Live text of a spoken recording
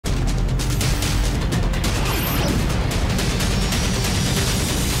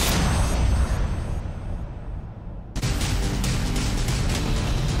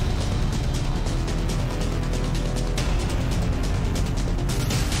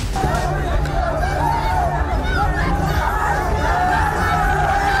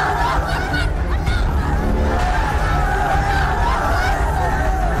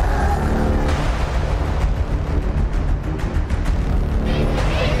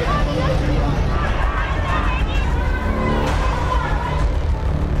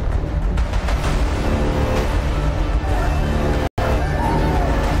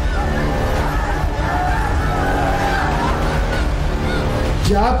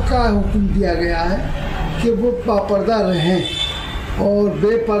हिजाब का हुक्म दिया गया है कि वो बापर्दा रहें और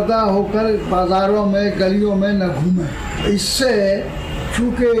बेपर्दा होकर बाज़ारों में गलियों में न घूमें। इससे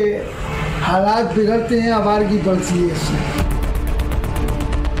चूँकि हालात बिगड़ते हैं, आवारगी बढ़ती है। इससे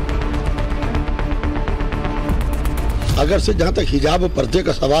अगर से जहाँ तक हिजाब और पर्दे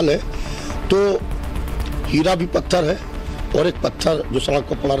का सवाल है तो हीरा भी पत्थर है और एक पत्थर जो सड़क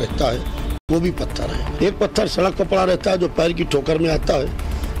पर पड़ा रहता है वो भी पत्थर है। एक पत्थर सड़क पर पड़ा रहता है जो पैर की ठोकर में आता है,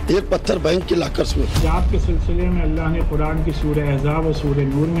 एक पत्थर बैंक के लाकर्स में। हिजाब के सिलसिले में अल्लाह ने कुरान की सूरह अहज़ाब और सूरह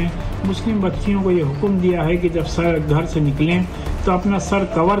नूर में मुस्लिम बच्चियों को ये हुक्म दिया है कि जब सर घर से निकलें तो अपना सर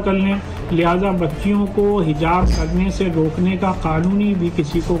कवर कर लें। लिहाजा बच्चियों को हिजाब करने से रोकने का कानूनी भी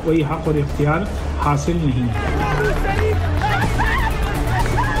किसी को कोई हक और इख्तियार हासिल नहीं है।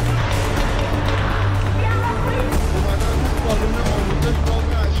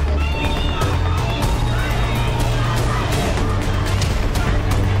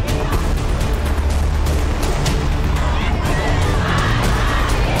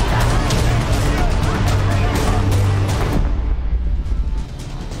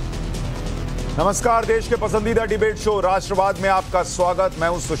 नमस्कार, देश के पसंदीदा डिबेट शो राष्ट्रवाद में आपका स्वागत। मैं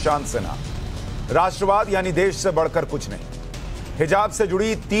हूं सुशांत सिन्हा। राष्ट्रवाद यानी देश से बढ़कर कुछ नहीं। हिजाब से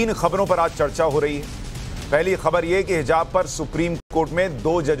जुड़ी 3 खबरों पर आज चर्चा हो रही है। पहली खबर यह कि हिजाब पर सुप्रीम कोर्ट में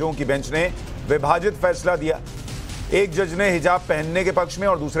 2 जजों की बेंच ने विभाजित फैसला दिया। एक जज ने हिजाब पहनने के पक्ष में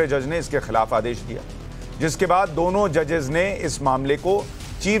और दूसरे जज ने इसके खिलाफ आदेश दिया, जिसके बाद दोनों जजेस ने इस मामले को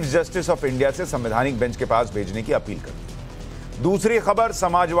चीफ जस्टिस ऑफ इंडिया से संवैधानिक बेंच के पास भेजने की अपील कर दी। दूसरी खबर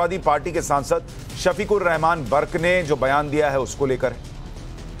समाजवादी पार्टी के सांसद शफीकुर रहमान बर्क ने जो बयान दिया है उसको लेकर है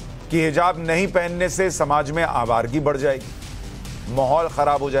कि हिजाब नहीं पहनने से समाज में आवारगी बढ़ जाएगी, माहौल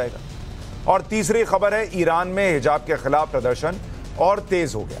खराब हो जाएगा। और तीसरी खबर है ईरान में हिजाब के खिलाफ प्रदर्शन और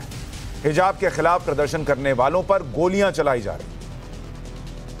तेज हो गया है। हिजाब के खिलाफ प्रदर्शन करने वालों पर गोलियां चलाई जा रही।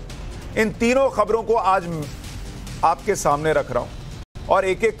 इन तीनों खबरों को आज आपके सामने रख रहा हूं और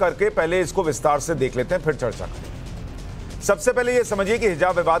एक एक करके पहले इसको विस्तार से देख लेते हैं, फिर चर्चा करें। सबसे पहले यह समझिए कि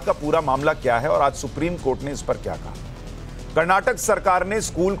हिजाब विवाद का पूरा मामला क्या है और आज सुप्रीम कोर्ट ने इस पर क्या कहा। कर्नाटक सरकार ने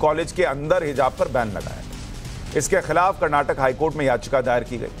स्कूल कॉलेज के अंदर हिजाब पर बैन लगाया। इसके खिलाफ कर्नाटक हाईकोर्ट में याचिका दायर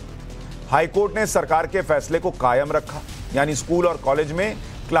की गई। हाईकोर्ट ने सरकार के फैसले को कायम रखा, यानी स्कूल और कॉलेज में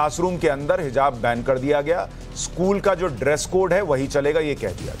क्लासरूम के अंदर हिजाब बैन कर दिया गया। स्कूल का जो ड्रेस कोड है वही चलेगा, यह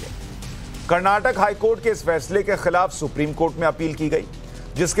कह दिया गया। कर्नाटक हाईकोर्ट के इस फैसले के खिलाफ सुप्रीम कोर्ट में अपील की गई,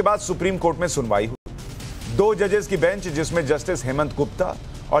 जिसके बाद सुप्रीम कोर्ट में सुनवाई हुई। 2 जजेस की बेंच, जिसमें जस्टिस हेमंत गुप्ता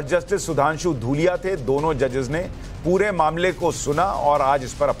और जस्टिस सुधांशु धूलिया थे, दोनों जजेस ने पूरे मामले को सुना और आज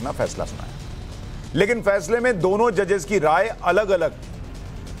इस पर अपना फैसला सुनाया। लेकिन फैसले में दोनों जजेस की राय अलग अलग।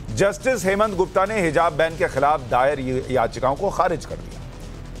 जस्टिस हेमंत गुप्ता ने हिजाब बैन के खिलाफ दायर याचिकाओं को खारिज कर दिया,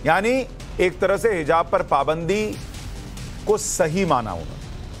 यानी एक तरह से हिजाब पर पाबंदी को सही माना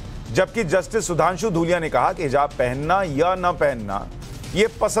उन्होंने। जबकि जस्टिस सुधांशु धूलिया ने कहा कि हिजाब पहनना या न पहनना यह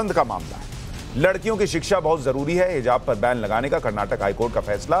पसंद का मामला है, लड़कियों की शिक्षा बहुत जरूरी है। हिजाब पर बैन लगाने का कर्नाटक हाईकोर्ट का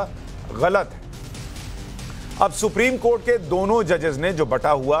फैसला गलत है। अब सुप्रीम कोर्ट के दोनों जजेस ने जो बटा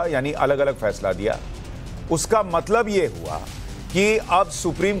हुआ यानी अलग अलग फैसला दिया, उसका मतलब यह हुआ कि अब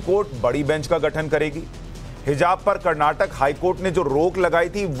सुप्रीम कोर्ट बड़ी बेंच का गठन करेगी। हिजाब पर कर्नाटक हाईकोर्ट ने जो रोक लगाई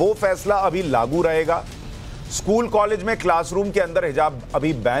थी वो फैसला अभी लागू रहेगा। स्कूल कॉलेज में क्लासरूम के अंदर हिजाब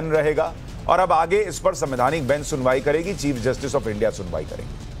अभी बैन रहेगा और अब आगे इस पर संवैधानिक बेंच सुनवाई करेगी, चीफ जस्टिस ऑफ इंडिया सुनवाई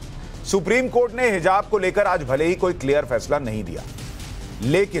करेंगे। सुप्रीम कोर्ट ने हिजाब को लेकर आज भले ही कोई क्लियर फैसला नहीं दिया,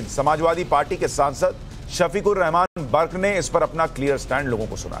 लेकिन समाजवादी पार्टी के सांसद शफीकुर रहमान बर्क ने इस पर अपना क्लियर स्टैंड लोगों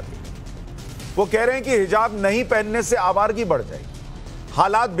को सुना दिया। वो कह रहे हैं कि हिजाब नहीं पहनने से आवारगी बढ़ जाएगी,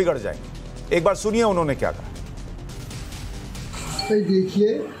 हालात बिगड़ जाएंगे। एक बार सुनिए उन्होंने क्या कहा। देखिए,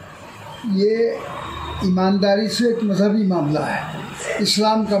 ये ईमानदारी से एक मजहबी मामला है,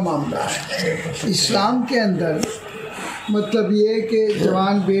 इस्लाम का मामला है। इस्लाम के अंदर मतलब ये कि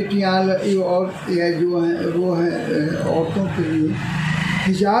जवान बेटियां और जो हैं वो हैं औरतों के लिए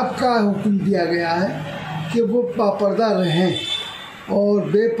हिजाब का हुक्म दिया गया है कि वो बापर्दा रहें और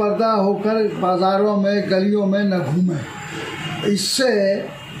बेपर्दा होकर बाज़ारों में गलियों में न घूमें। इससे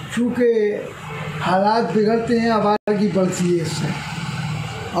चूँकि हालात बिगड़ते हैं, आवारगी बढ़ती है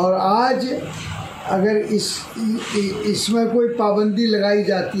इससे। और आज अगर इसमें कोई पाबंदी लगाई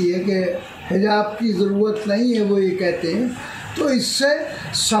जाती है कि हिजाब की ज़रूरत नहीं है, वो ये कहते हैं, तो इससे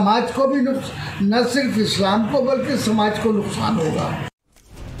समाज को भी न सिर्फ इस्लाम को बल्कि समाज को नुकसान होगा।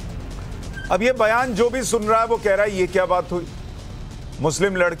 अब ये बयान जो भी सुन रहा है वो कह रहा है ये क्या बात हुई,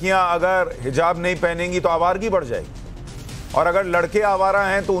 मुस्लिम लड़कियां अगर हिजाब नहीं पहनेंगी तो आवारगी बढ़ जाएगी, और अगर लड़के आवारा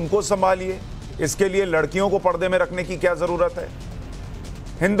हैं तो उनको संभालिए, इसके लिए लड़कियों को पर्दे में रखने की क्या जरूरत है।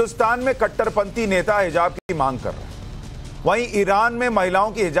 हिंदुस्तान में कट्टरपंथी नेता हिजाब की मांग कर रहे हैं वहीं ईरान में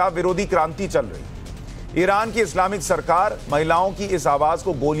महिलाओं की हिजाब विरोधी क्रांति चल रही। ईरान की इस्लामिक सरकार महिलाओं की इस आवाज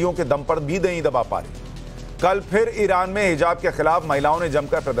को गोलियों के दम पर भी नहीं दबा पा रही। कल फिर ईरान में हिजाब के खिलाफ महिलाओं ने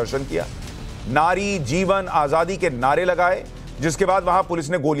जमकर प्रदर्शन किया, नारी जीवन आजादी के नारे लगाए, जिसके बाद वहां पुलिस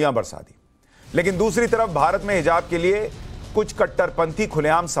ने गोलियां बरसा दी। लेकिन दूसरी तरफ भारत में हिजाब के लिए कुछ कट्टरपंथी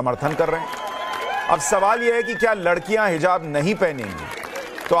खुलेआम समर्थन कर रहे हैं। अब सवाल यह है कि क्या लड़कियां हिजाब नहीं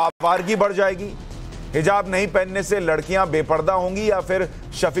पहनेंगी तो आवारगी बढ़ जाएगी? हिजाब नहीं पहनने से लड़कियां बेपर्दा होंगी या फिर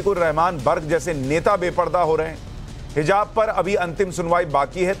शफीकुर रहमान बर्क जैसे नेता बेपर्दा हो रहे हैं? हिजाब पर अभी अंतिम सुनवाई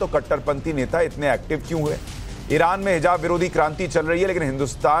बाकी है, तो कट्टरपंथी नेता इतने एक्टिव क्यों हुए? ईरान में हिजाब विरोधी क्रांति चल रही है, लेकिन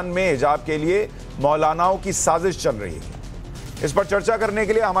हिंदुस्तान में हिजाब के लिए मौलानाओं की साजिश चल रही है। इस पर चर्चा करने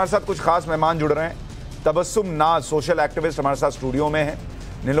के लिए हमारे साथ कुछ खास मेहमान जुड़ रहे हैं। तबस्सुम नाज सोशल एक्टिविस्ट हमारे साथ स्टूडियो में है,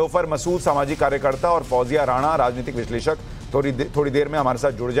 नीलोफर मसूद सामाजिक कार्यकर्ता और फौजिया राणा राजनीतिक विश्लेषक थोड़ी देर में हमारे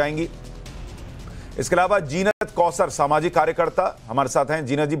साथ जुड़ जाएंगी। इसके अलावा जीनत कौसर सामाजिक कार्यकर्ता हमारे साथ हैं।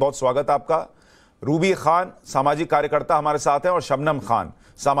 जीनत जी, बहुत स्वागत आपका। रूबी खान सामाजिक कार्यकर्ता हमारे साथ हैं और शबनम खान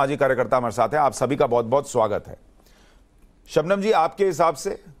सामाजिक कार्यकर्ता हमारे साथ हैं। आप सभी का बहुत बहुत स्वागत है। शबनम जी, आपके हिसाब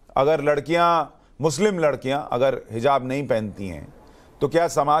से अगर मुस्लिम लड़कियां अगर हिजाब नहीं पहनती हैं तो क्या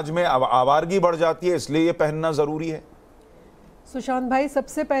समाज में आवारगी बढ़ जाती है, इसलिए ये पहनना जरूरी है? सुशांत भाई,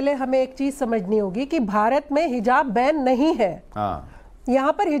 सबसे पहले हमें एक चीज समझनी होगी कि भारत में हिजाब बैन नहीं है।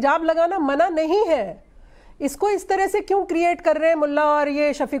 यहाँ पर हिजाब लगाना मना नहीं है। इसको इस तरह से क्यों क्रिएट कर रहे हैं मुल्ला और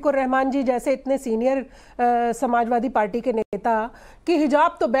ये शफीकुर रहमान जी जैसे इतने सीनियर समाजवादी पार्टी के नेता कि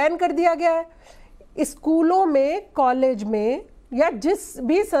हिजाब तो बैन कर दिया गया है। स्कूलों में, कॉलेज में या जिस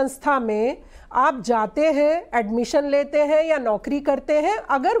भी संस्था में आप जाते हैं, एडमिशन लेते हैं या नौकरी करते हैं,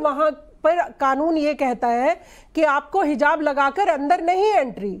 अगर वहाँ पर कानून ये कहता है कि आपको हिजाब लगाकर अंदर नहीं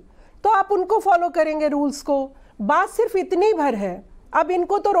एंट्री, तो आप उनको फॉलो करेंगे रूल्स को। बात सिर्फ इतनी भर है। अब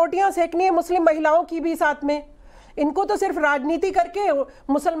इनको तो रोटियां सेकनी है मुस्लिम महिलाओं की भी साथ में। इनको तो सिर्फ राजनीति करके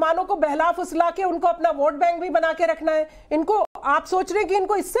मुसलमानों को बहला फुसला के उनको अपना वोट बैंक भी बना के रखना है। इनको, आप सोच रहे हैं कि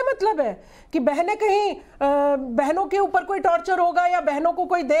इनको इससे मतलब है कि बहनें कहीं बहनों के ऊपर कोई टॉर्चर होगा या बहनों को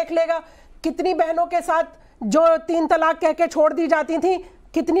कोई देख लेगा? कितनी बहनों के साथ जो 3 तलाक कह के छोड़ दी जाती थी,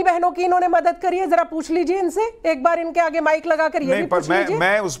 कितनी बहनों की इन्होंने मदद करी है? जरा पूछ लीजिए इनसे, एक बार इनके आगे माइक लगाकर ये भी पूछ लीजिए।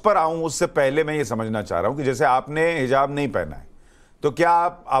 मैं उस पर आऊं उससे पहले मैं ये समझना चाह रहा हूं कि जैसे आपने हिजाब नहीं पहना है तो क्या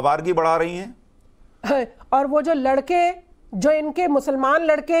आप आवारगी बढ़ा रही हैं? और वो जो लड़के, जो इनके मुसलमान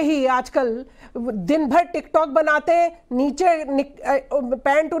लड़के ही आजकल दिन भर टिकटॉक बनाते हैं, नीचे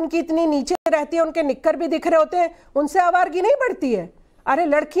पैंट उनकी इतनी नीचे रहती है, उनके निक्कर भी दिख रहे होते हैं, उनसे आवारगी नहीं बढ़ती है? अरे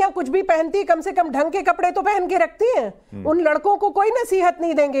लड़कियां कुछ भी पहनती, कम से कम ढंग के कपड़े तो पहन के रखती हैं। उन लड़कों को कोई नसीहत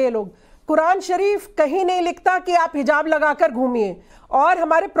नहीं देंगे ये लोग। कुरान शरीफ कहीं नहीं लिखता कि आप हिजाब लगाकर घूमिए। और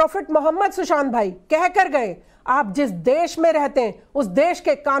हमारे प्रॉफिट मोहम्मद सुशांत भाई कह कर गए, आप जिस देश में रहते हैं उस देश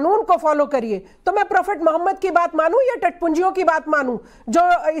के कानून को फॉलो करिए। तो मैं प्रॉफिट मोहम्मद की बात मानूं या टटपुंजियों की बात मानूं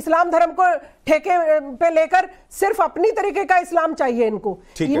जो इस्लाम धर्म को ठेके पे लेकर सिर्फ अपनी तरीके का इस्लाम चाहिए?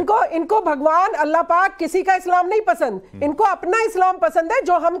 इनको भगवान अल्लाह पाक किसी का इस्लाम नहीं पसंद, इनको अपना इस्लाम पसंद है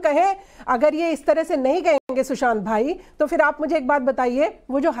जो हम कहें। अगर ये इस तरह से नहीं कहेंगे सुशांत भाई, तो फिर आप मुझे एक बात बताइए,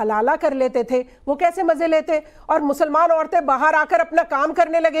 वो जो हलाला कर लेते थे वो कैसे मजे लेते? और मुसलमान औरतें बाहर आकर अपना काम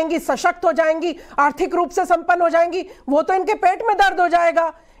करने लगेंगी, सशक्त हो जाएंगी, आर्थिक रूप से संपन्न हो जाएंगी, वो तो इनके पेट में दर्द हो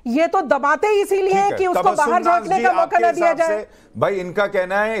जाएगा। ये तो दबाते इसीलिए हैं कि उसको बाहर झांकने का मौका न दिया जाए। भाई, इनका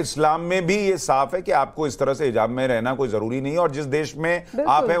कहना है इस्लाम में भी ये साफ है कि आपको इस तरह से हिजाब में रहना कोई जरूरी नहीं है और जिस देश में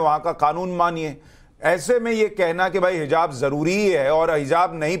आप हैं वहां का कानून मानिए। ऐसे में ये कहना कि भाई हिजाब जरूरी है और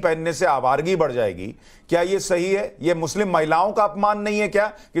हिजाब नहीं पहनने से आवारगी बढ़ जाएगी, क्या ये सही है? ये मुस्लिम महिलाओं का अपमान नहीं है क्या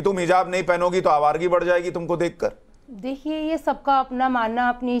कि तुम हिजाब नहीं पहनोगी तो आवारगी बढ़ जाएगी तुमको देखकर? देखिए, ये सबका अपना मानना,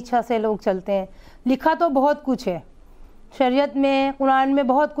 अपनी इच्छा से लोग चलते हैं। लिखा तो बहुत कुछ है शरीयत में, कुरान में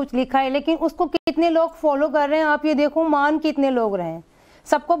बहुत कुछ लिखा है, लेकिन उसको कितने लोग फॉलो कर रहे हैं आप ये देखो। मान कितने लोग रहे हैं,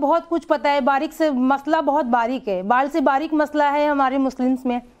 सबको बहुत कुछ पता है, बारीक से मसला बहुत बारीक है, बाल से बारीक मसला है हमारे मुस्लिम्स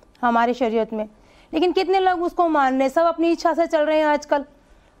में, हमारे शरीयत में, लेकिन कितने लोग उसको मान रहे हैं? सब अपनी इच्छा से चल रहे हैं।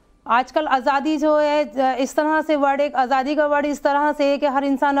 आजकल आज़ादी जो है, इस तरह से वर्ड, एक आज़ादी का वर्ड इस तरह से है कि हर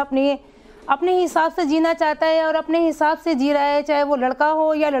इंसान अपने हिसाब से जीना चाहता है और अपने हिसाब से जी रहा है, चाहे वो लड़का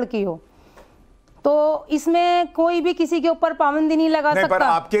हो या लड़की हो। तो इसमें कोई भी किसी के ऊपर पाबंदी नहीं लगा सकता। पर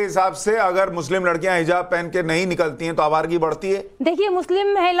आपके हिसाब से अगर मुस्लिम लड़कियां हिजाब पहन के नहीं निकलती हैं तो आवारगी बढ़ती है? देखिए,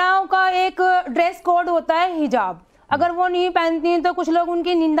 मुस्लिम महिलाओं का एक ड्रेस कोड होता है हिजाब, अगर वो नहीं पहनती हैं तो कुछ लोग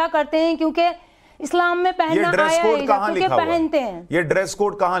उनकी निंदा करते हैं, क्योंकि इस्लाम में पहनना आया है, क्योंकि पहनते हैं। ये ड्रेस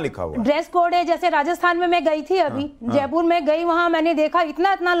कोड कहाँ लिखा हुआ है? ड्रेस कोड है, जैसे राजस्थान में मैं गई थी अभी, जयपुर में गई, वहाँ मैंने देखा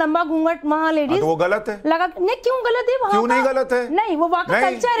इतना इतना लंबा घूंघट वहाँ लेडीज। तो वो गलत है? लगा नहीं, क्यों गलत है? क्यों नहीं गलत है? नहीं, वो वहाँ का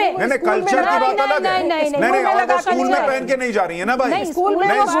कल्चर है। नहीं, कल्चर की बात अलग है। नहीं, स्कूल में पहन के नहीं जा रही है ना भाई, स्कूल में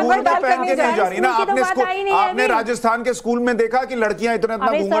पहन के नहीं जा रही ना। आपने राजस्थान के स्कूल में देखा कि लड़कियां इतना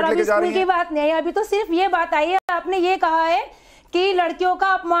इतना घूंघट लेके जा रही हैं? बात नहीं, अभी तो सिर्फ ये बात आई है, आपने ये कहा है कि लड़कियों का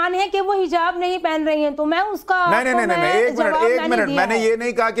अपमान है कि वो हिजाब नहीं पहन रही हैं, तो मैं उसका नहीं, एक मिनट मैंने ये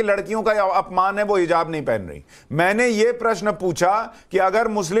नहीं कहा कि लड़कियों का अपमान है वो हिजाब नहीं पहन रही। मैंने ये प्रश्न पूछा कि अगर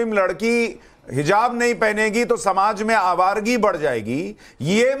मुस्लिम लड़की हिजाब नहीं पहनेगी तो समाज में आवारगी बढ़ जाएगी,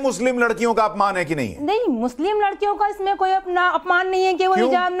 ये मुस्लिम लड़कियों का अपमान है कि नहीं है? नहीं, मुस्लिम लड़कियों का इसमें कोई अपना अपमान नहीं है कि वो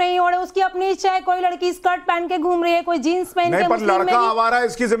हिजाब नहीं ओढ़े, उसकी अपनी इच्छा है। कोई लड़की स्कर्ट पहन के घूम रही है, कोई जीन्स पहन के। पर लड़का आवारा है,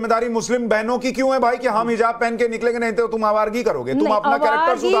 इसकी जिम्मेदारी मुस्लिम बहनों की क्यों है भाई कि हम हिजाब पहन के निकलेंगे, नहीं तो तुम आवारगी करोगे। तुम अपना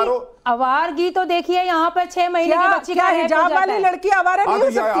कैरेक्टर सुधारो। आवारगी तो देखिए यहाँ पर 6 महीने की बच्ची का हिजाब वाली लड़की आवारा नहीं हो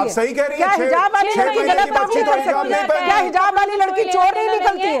सकती है? सही कह रही है। हिजाब वाली लड़की गलत काम नहीं कर सकती है? क्या हिजाब वाली लड़की चोर नहीं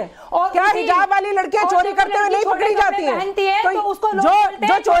निकलती है? क्या हिजाब वाली लड़कियां चोरी करते हुए नहीं पकड़ी जाती है? तो उसको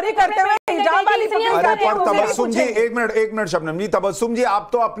जो चोरी करते हुए हिजाब वाली पकड़ी जाती है। तबस्सुम जी, एक मिनट शबनम जी, तबस्सुम जी, आप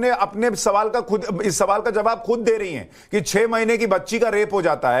तो अपने सवाल का खुद इस सवाल का जवाब खुद दे रही हैं कि 6 महीने की बच्ची का रेप हो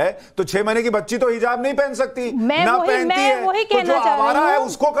जाता है तो 6 महीने की बच्ची तो हिजाब नहीं पहन सकती, ना पहनती है, तो जो आवारा है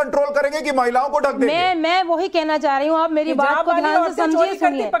उसको कंट्रोल करेंगे कि महिलाओं को ढक देंगे? मैं वही कहना चाह रही हूँ, आप मेरी बात को ध्यान से समझिए,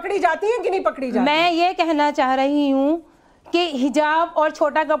 सुनिए। पकड़ी जाती है कि नहीं पकड़ी जाती? मैं ये कहना चाह रही हूँ कि हिजाब और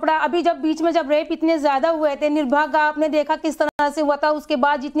छोटा कपड़ा, अभी जब बीच में जब रेप इतने ज्यादा हुए थे, निर्भया का आपने देखा किस तरह से हुआ था, उसके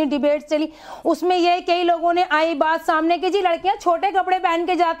बाद जितनी डिबेट चली उसमें ये कई लोगों ने आई बात सामने कि जी लड़कियां छोटे कपड़े पहन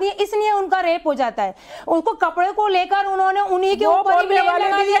के जाती हैं इसलिए उनका रेप हो जाता है। उनको कपड़े को लेकर उन्होंने उन्हीं के ऊपर भी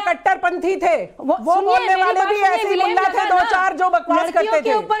कट्टरपंथी थे, वो बोलने वाले भी ऐसे मुल्ला थे 2-4 जो बकवास करते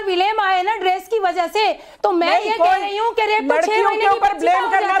थे, ऊपर विलेम आए ना ड्रेस की वजह से। तो मैं ये कह रही हूँ कि रेप लड़कियों के ऊपर ब्लेम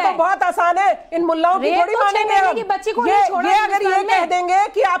करना तो बहुत आसान है, इन मुल्लाओं की थोड़ी मानेंगे। बच्ची को ये अगर ये कह देंगे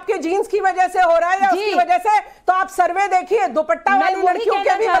कि आपके जीन्स की वजह से हो रहा है या उसकी वजह से, तो आप सर्वे देखिए, दुपट्टा वाली लड़कियों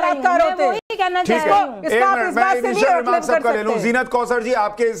के भी बलात्कार होते हैं। जीनत कौसर जी,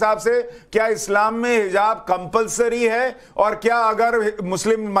 आपके हिसाब से क्या इस्लाम में हिजाब कंपलसरी है, और क्या अगर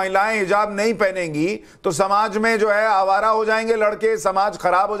मुस्लिम महिलाएं हिजाब नहीं पहनेंगी तो समाज में जो है आवारा हो जाएंगे लड़के, समाज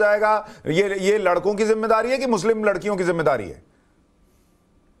खराब हो जाएगा? ये लड़कों की जिम्मेदारी है कि मुस्लिम लड़कियों की जिम्मेदारी है?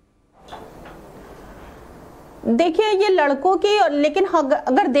 देखिए ये लड़कों की, लेकिन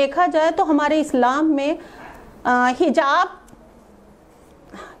अगर देखा जाए तो हमारे इस्लाम में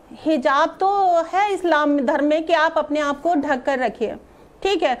हिजाब तो है इस्लाम धर्म में कि आप अपने आप को ढक कर रखिए,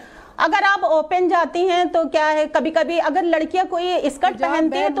 ठीक है। अगर आप ओपन जाती हैं तो क्या है, कभी कभी अगर लड़कियां कोई स्कर्ट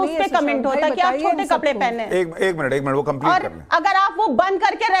पहनती है तो उस पर कमेंट होता है कि आप छोटे कपड़े पहने। एक मिनट वो कंप्लीट कर लें। अगर आप वो बंद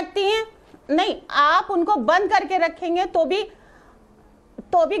करके रखती हैं, नहीं आप उनको बंद करके रखेंगे तो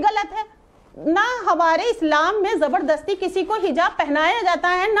भी गलत है ना। हमारे इस्लाम में जबरदस्ती किसी को हिजाब पहनाया जाता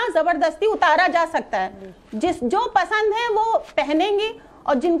है ना जबरदस्ती उतारा जा सकता है। जो पसंद है वो पहनेंगी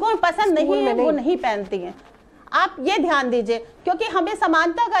और जिनको पसंद नहीं है वो नहीं पहनती हैं। आप ये ध्यान दीजिए, क्योंकि हमें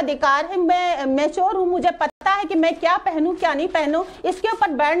समानता का अधिकार है। मैं मैच्योर हूँ, मुझे पता है कि मैं क्या पहनूं क्या नहीं पहनूं। इसके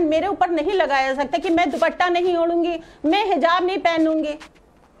ऊपर बैंड मेरे ऊपर नहीं लगाया जा सकता कि मैं दुपट्टा नहीं ओढ़ूंगी, मैं हिजाब नहीं पहनूंगी।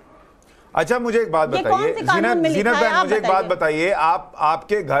 अच्छा मुझे एक बात बताइए जीनत बहन, मुझे एक बात बताइए,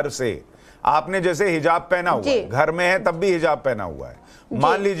 आपके घर से आपने जैसे हिजाब पहना हुआ है, घर में है तब भी हिजाब पहना हुआ है,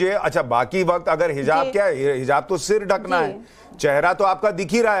 मान लीजिए, अच्छा बाकी वक्त अगर हिजाब क्या है, हिजाब तो सिर ढकना है, चेहरा तो आपका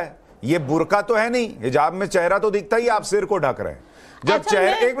दिख ही रहा है, ये बुर्का तो है नहीं, हिजाब में चेहरा तो दिखता ही, आप सिर को ढक रहे हैं। जब अच्छा,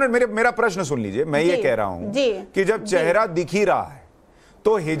 चेहरा, एक मिनट मेरा प्रश्न सुन लीजिए, मैं ये कह रहा हूं कि जब चेहरा दिख ही रहा है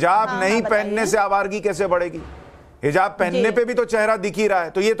तो हिजाब नहीं पहनने से आवारगी कैसे बढ़ेगी? हिजाब पहनने पे भी तो चेहरा दिख ही रहा है।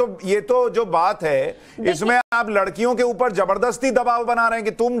 तो ये तो जो बात है, इसमें आप लड़कियों के ऊपर जबरदस्ती दबाव बना रहे हैं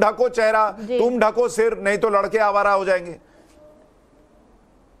कि तुम ढको चेहरा, तुम ढको सिर, नहीं तो लड़के आवारा हो जाएंगे।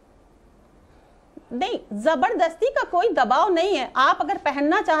 नहीं, जबरदस्ती का कोई दबाव नहीं है। आप अगर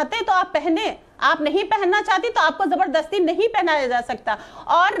पहनना चाहते हैं तो आप पहने, आप नहीं पहनना चाहती तो आपको जबरदस्ती नहीं पहनाया जा सकता।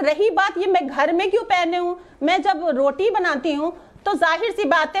 और रही बात ये मैं घर में क्यों पहने हूं, मैं जब रोटी बनाती हूं तो जाहिर सी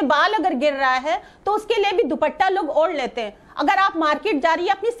बात है बाल अगर गिर रहा है तो उसके लिए भी दुपट्टा लोग ओढ़ लेते हैं। अगर आप मार्केट जा रही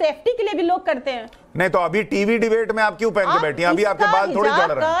है अपनी सेफ्टी के लिए भी लोग करते हैं। नहीं तो अभी टीवी डिबेट में आप क्यों पहन के बैठी हैं? अभी आपके बाल थोड़ी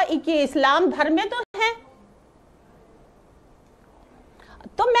झड़ रहे हैं। इस्लाम धर्म में तो है,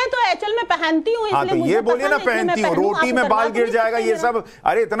 तो मैं तो एक्चुअल में पहनती हूँ, हाँ, तो ये बोलिए ना पहनती हूँ, रोटी में बाल गिर जाएगा ये सब,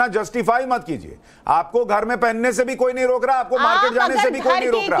 अरे इतना जस्टिफाई मत कीजिए। आपको घर में पहनने से भी कोई नहीं रोक रहा, आपको मार्केट जाने से भी कोई नहीं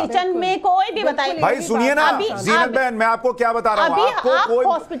रोक रहा। किचन में कोई भी बताइए भाई, सुनिए ना जीनत बहन, मैं आपको क्या बता रहा हूँ, आपको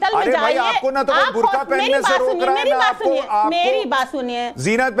कोई, अरे भाई आपको ना तो कोई बुर्का पहनने से रोक रहा है ना आपको। मेरी बात सुनिए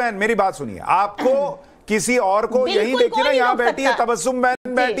जीनत बहन, मेरी बात सुनिए, आपको किसी और को, यही देखिए ना यहाँ बैठी है तबस्सुम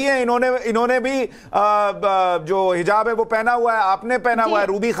बहन बैठी है, इन्होंने भी जो हिजाब है वो पहना हुआ है, आपने पहना हुआ है,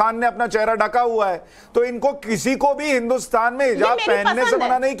 रूबी खान ने अपना चेहरा ढका हुआ है, तो इनको किसी को भी हिंदुस्तान में हिजाब पहनने से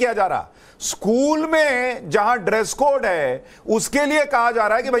मना नहीं किया जा रहा। स्कूल में जहां ड्रेस कोड है उसके लिए कहा जा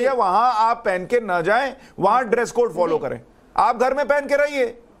रहा है कि भैया वहां आप पहन के ना जाएं, वहां ड्रेस कोड फॉलो करें, आप घर में पहन के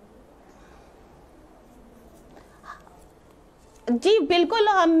रहिए। जी बिल्कुल,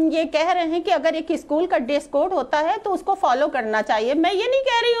 हम ये कह रहे हैं कि अगर एक स्कूल का ड्रेस कोड होता है तो उसको फॉलो करना चाहिए, मैं ये नहीं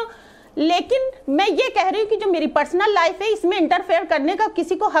कह रही हूँ, लेकिन मैं ये कह रही हूँ कि जो मेरी पर्सनल लाइफ है इसमें इंटरफेयर करने का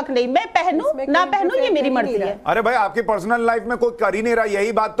किसी को हक नहीं, मैं पहनूं ना पहनूं ये मेरी मर्जी है। अरे भाई, आपकी पर्सनल लाइफ में कोई कर ही नहीं रहा,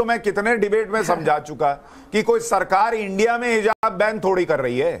 यही बात तो मैं कितने डिबेट में समझा चुका कि कोई सरकार इंडिया में हिजाब बैन थोड़ी कर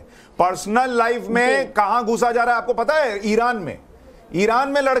रही है। पर्सनल लाइफ में कहां घुसा जा रहा है आपको पता है? ईरान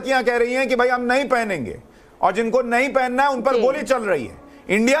में लड़कियां कह रही हैं कि भाई हम नहीं पहनेंगे, और जिनको नहीं पहनना है उन पर गोली चल रही है।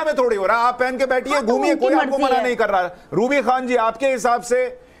 इंडिया में थोड़ी हो रहा है, आप पहन के बैठिए, घूमिए, कोई आपको मना नहीं कर रहा। रूबी खान जी, आपके हिसाब से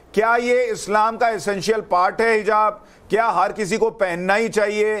क्या ये इस्लाम का एसेंशियल पार्ट है हिजाब? क्या हर किसी को पहनना ही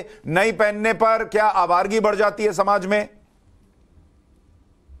चाहिए? नहीं पहनने पर क्या आवारगी बढ़ जाती है समाज में?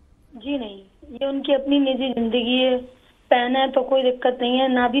 जी नहीं, ये उनकी अपनी निजी जिंदगी है, पहने तो कोई दिक्कत नहीं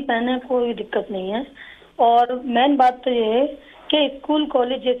है, ना भी पहने कोई दिक्कत नहीं है। और मेन बात तो ये है कि स्कूल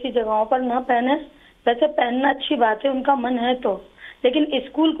कॉलेज जैसी जगहों पर ना पहने, वैसे पहनना अच्छी बात है, उनका मन है तो, लेकिन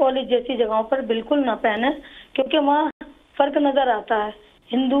स्कूल कॉलेज जैसी जगहों पर बिल्कुल ना पहने, क्योंकि वहाँ फर्क नजर आता है,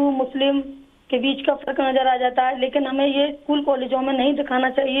 हिंदू मुस्लिम के बीच का फर्क नजर आ जाता है। लेकिन हमें ये स्कूल कॉलेजों में नहीं दिखाना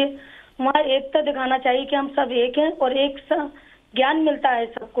चाहिए, वहाँ एकता दिखाना चाहिए कि हम सब एक हैं और एक सा ज्ञान मिलता है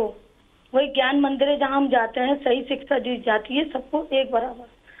सबको। वही ज्ञान मंदिर है जहाँ हम जाते हैं, सही शिक्षा दी जाती है सबको एक बराबर।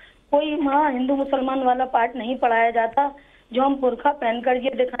 कोई वहाँ हिंदू मुसलमान वाला पार्ट नहीं पढ़ाया जाता जो हम बुर्का पहनकर ये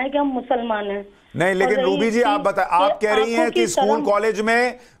दिखाएं कि हम मुसलमान हैं। नहीं, लेकिन रूबी जी आप बताएं, आप कह रही हैं कि स्कूल कॉलेज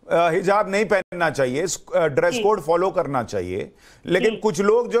में हिजाब नहीं पहनना चाहिए, ड्रेस कोड फॉलो करना चाहिए, लेकिन कुछ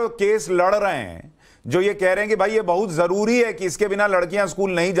लोग जो केस लड़ रहे हैं, जो ये कह रहे हैं कि भाई ये बहुत जरूरी है कि इसके बिना लड़कियां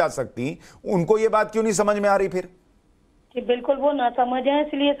स्कूल नहीं जा सकती, उनको ये बात क्यों नहीं समझ में आ रही फिर? जी बिल्कुल, वो ना समझ है,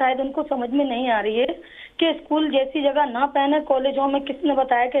 इसलिए शायद उनको समझ में नहीं आ रही है कि स्कूल जैसी जगह ना पहने। कॉलेजों में किसने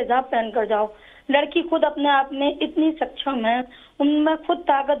बताया कि हिजाब पहन कर जाओ? लड़की खुद अपने आप में इतनी सक्षम है, उनमें खुद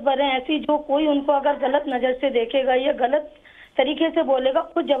ताकतवर है ऐसी, जो कोई उनको अगर गलत नजर से देखेगा या गलत तरीके से बोलेगा,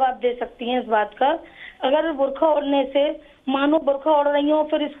 खुद जवाब दे सकती हैं इस बात का। अगर बुर्का ओढ़ने से, मानो बुर्का ओढ़ रही हो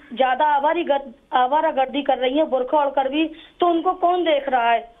फिर ज्यादा आवारागर्दी कर रही है बुर्का ओढ़कर भी, तो उनको कौन देख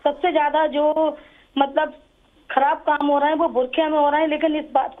रहा है? सबसे ज्यादा जो मतलब खराब काम हो रहा है वो बुर्के में हो रहा है, लेकिन इस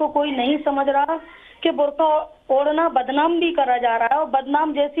बात को कोई नहीं समझ रहा कि बुर्का ओढ़ना बदनाम भी करा जा रहा है। और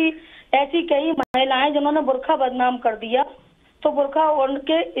बदनाम जैसी ऐसी कई महिलाएं जिन्होंने बुर्का बदनाम कर दिया, तो बुर्का ओढ़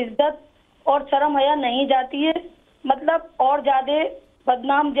के इज्जत और शर्म हया नहीं जाती है, मतलब और ज्यादा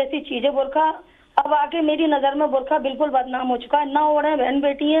बदनाम जैसी चीजें बुर्का। अब आके मेरी नजर में बुर्का बिल्कुल बदनाम हो चुका है, ना ओढ़े बहन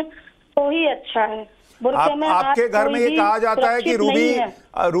बेटी है तो ही अच्छा है। आपके घर में ये कहा जाता है कि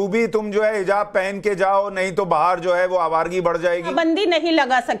रूबी तुम जो है हिजाब पहन के जाओ, नहीं तो बाहर जो है वो आवारगी बढ़ जाएगी। पाबंदी नहीं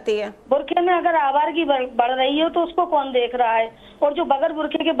लगा सकती है। बुर्के में अगर आवारगी बढ़ रही है तो उसको कौन देख रहा है? और जो बगैर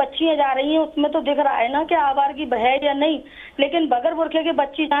बुर्के के बच्चियां जा रही हैं उसमें तो दिख रहा है ना कि आवारगी है या नहीं, लेकिन बगैर बुर्के के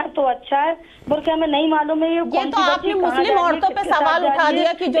बच्ची जाए तो अच्छा है। बुर्के में नहीं मालूम है ये तो आपने मुस्लिम औरतों पे सवाल उठा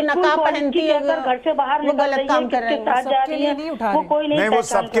दिया कि जो नकाब पहनती है घर से बाहर वो गलत काम कर रही है, वो कोई नहीं। वो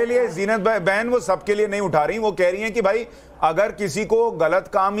सबके लिए, जीनत बहन वो सबके लिए नहीं उठा रही, वो कह रही है कि भाई अगर किसी को गलत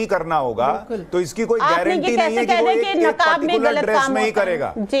काम ही करना होगा तो इसकी कोई गारंटी नहीं है कि वो एक पर्टिकुलर ड्रेस में ही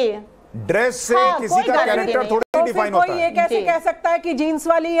करेगा। जी, ड्रेस से किसी का कैरेक्टर थोड़ी डिफाइन होता है। कोई ये कैसे कह सकता है कि जीन्स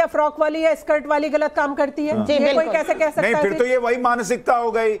वाली या फ्रॉक वाली या स्कर्ट वाली गलत काम करती है? ये कोई कैसे कह सकता है? नहीं, फिर तो ये वही मानसिकता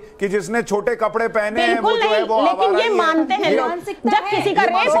हो गई कि जिसने छोटे कपड़े पहने हैं वो जो है वो लेकिन ये मानते हैं लोग, जब किसी का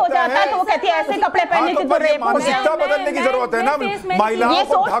रेप हो जाता है तो वो कहती है ऐसे कपड़े पहनने से तो रेप हो गया। मानसिकता बदलने की जरूरत है ना, महिलाओं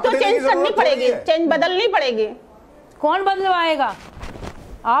को ढक देने की जरूरत करनी पड़ेगी, चेंज बदलनी पड़ेगी। कौन बदलवाएगा?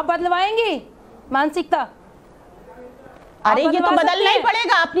 आप बदलवाएंगी मानसिकता? अरे ये तो बदलना ही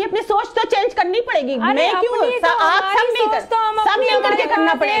पड़ेगा, अपनी अपनी सोच तो चेंज करनी पड़ेगी। मैं क्यों, आप सब मिल करके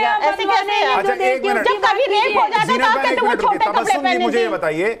करना पड़ेगा। ऐसे कैसे? अच्छा एक मिनट, जब कभी रेप हो जाता है तो आप कहते हैं वो छोटे कपड़े पहने। मुझे ये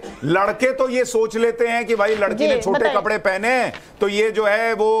बताइए, लड़के तो ये सोच लेते हैं कि भाई लड़की ने छोटे कपड़े पहने तो ये जो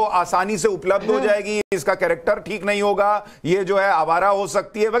है वो आसानी से उपलब्ध हो जाएगी, इसका कैरेक्टर ठीक नहीं होगा, ये जो है आवारा हो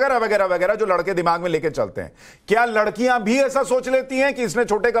सकती है, वगैरह वगैरह वगैरह, जो लड़के दिमाग में लेके चलते हैं। क्या लड़कियां भी ऐसा सोच लेती हैं कि इसने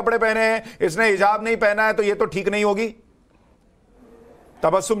छोटे कपड़े पहने हैं, इसने हिजाब नहीं पहना है तो ये तो ठीक नहीं होगी?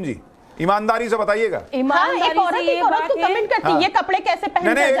 तबस्सुम जी ईमानदारी से बताइएगा। एक औरत को कमेंट करती है ये कपड़े कैसे पहन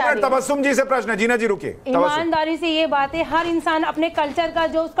कर जा रही है। तबस्सुम जी से प्रश्न है। जीना जी रुकिए। ईमानदारी से ये बात है, हर इंसान अपने कल्चर का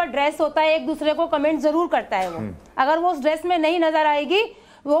जो उसका ड्रेस होता है एक दूसरे को कमेंट जरूर करता है। वो अगर वो उस ड्रेस में नहीं नजर आएगी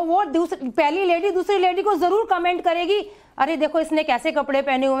वो पहली लेडी दूसरी लेडी को जरूर कमेंट करेगी, अरे देखो इसने कैसे कपड़े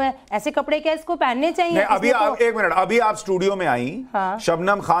पहने हुए हैं, ऐसे कपड़े क्या इसको पहनने चाहिए। अभी आप एक मिनट, अभी आप स्टूडियो में आई,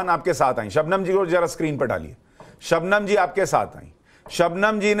 शबनम खान आपके साथ आई। शबनम जी को जरा स्क्रीन पर डालिए। शबनम जी आपके साथ आई।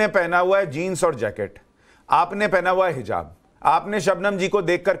 शबनम जी ने पहना हुआ है जीन्स और जैकेट, आपने पहना हुआ है हिजाब। आपने शबनम जी को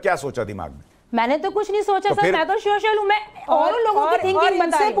देखकर क्या सोचा दिमाग में? मैंने तो कुछ नहीं सोचा सर, मैं तो सोशल हूं। मैं और लोगों की थिंकिंग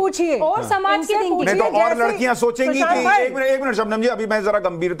बताइए, पूछिए और समाज की थिंकिंग। नहीं तो और लड़कियां सोचेंगी कि एक मिनट शबनम जी, अभी मैं जरा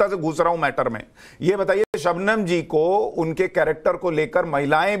गंभीरता से घुस रहा हूं मैटर में। ये बताइए, शबनम जी को उनके कैरेक्टर को लेकर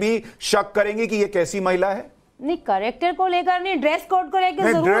महिलाएं भी शक करेंगी कि ये कैसी महिला है? नहीं, कैरेक्टर को लेकर नहीं, ड्रेस कोड को लेकर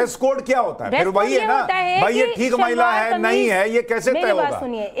जरूर। ड्रेस कोड क्या होता है? फिर वही है ना भाई, ये ठीक महिला है नहीं है, ये कैसे तय होगा?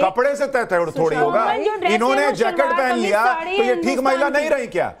 कपड़े से तय थोड़ी होगा। इन्होंने जैकेट पहन लिया तो ये ठीक महिला नहीं रही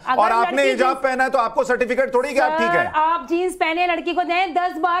क्या? और आपने हिजाब पहना है तो आपको सर्टिफिकेट थोड़ी क्या ठीक है? आप जीन्स पहने लड़की को दें,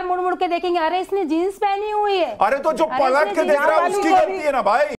 10 बार मुड़ मुड़ के देखेंगे, अरे इसने जीन्स पहनी हुई है। अरे तो जो पलट के देख रहा है उसकी गलती है ना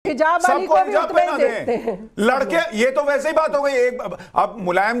भाई, सबको हिजाब पहना दे। लड़के, ये तो वैसे ही बात हो गई। अब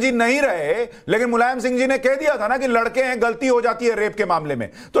मुलायम जी नहीं रहे, लेकिन मुलायम सिंह जी ने कह दिया था ना कि लड़के हैं, गलती हो जाती है रेप के मामले में,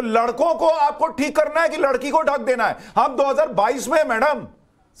 तो लड़कों को आपको ठीक करना है कि लड़की को ढक देना है? हम 2022 में मैडम।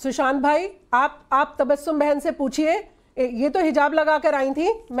 सुशांत भाई, आप तबस्सुम बहन से पूछिए, ये तो हिजाब लगाकर आई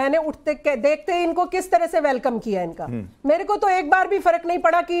थी, मैंने उठते देखते ही इनको किस तरह से वेलकम किया इनका। मेरे को तो एक बार भी फर्क नहीं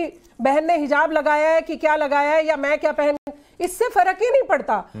पड़ा कि बहन ने हिजाब लगाया है कि क्या लगाया है या मैं क्या पहन, इससे फर्क ही नहीं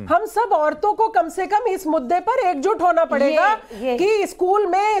पड़ता। हम सब औरतों को कम से कम इस मुद्दे पर एकजुट होना पड़ेगा कि स्कूल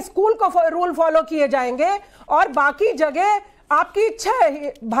में स्कूल को रूल फॉलो किए जाएंगे और बाकी जगह आपकी इच्छा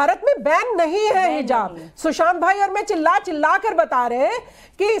है। भारत में बैन नहीं है हिजाब। सुशांत भाई और मैं चिल्ला चिल्ला कर बता रहे हैं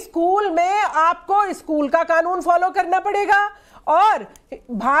कि स्कूल में आपको स्कूल का कानून फॉलो करना पड़ेगा और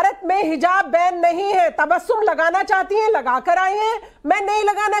भारत में हिजाब बैन नहीं है। तबस्सुम लगाना चाहती हैं, लगा कर आई हैं, मैं नहीं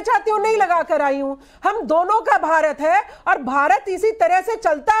लगाना चाहती हूं, नहीं लगा कर आई हूं। हम दोनों का भारत है और भारत इसी तरह से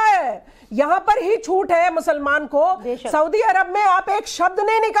चलता है। यहां पर ही छूट है मुसलमान को। सऊदी अरब में आप एक शब्द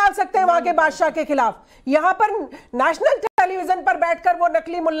नहीं निकाल सकते वहां के बादशाह के खिलाफ। यहां पर नेशनल टेलीविजन पर बैठकर वो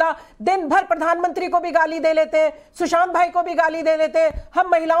नकली मुल्ला दिन भर प्रधानमंत्री को भी गाली दे लेते हैं, सुशांत भाई को भी गाली दे लेते हैं, हम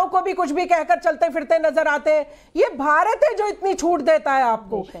महिलाओं को भी कुछ भी कहकर चलते फिरते नजर आते हैं। ये भारत है जो इतनी छूट देता है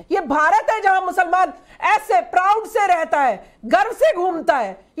आपको। ये भारत है जहां मुसलमान ऐसे प्राउड से रहता है, गर्व से घूमता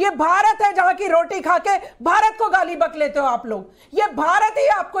है। ये भारत है जहां की रोटी खा के भारत को गाली बक लेते हो आप लोग। ये भारत ही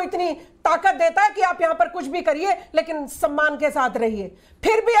आपको इतनी ताकत देता है कि आप यहां पर कुछ भी करिए लेकिन सम्मान के साथ रहिए।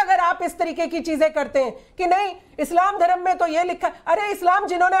 फिर भी अगर आप इस तरीके की चीजें करते हैं कि नहीं इस्लाम धर्म में तो ये लिखा है, अरे इस्लाम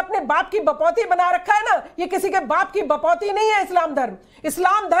जिन्होंने अपने बाप की बपौती बना रखा है ना, ये किसी के बाप की बपौती नहीं है इस्लाम धर्म।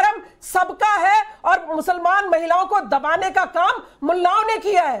 इस्लाम धर्म सबका है और मुसलमान महिलाओं को दबाने का काम मुल्लाओं ने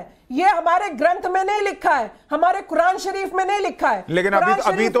किया है। ये हमारे ग्रंथ में नहीं लिखा है, हमारे कुरान शरीफ में नहीं लिखा है। लेकिन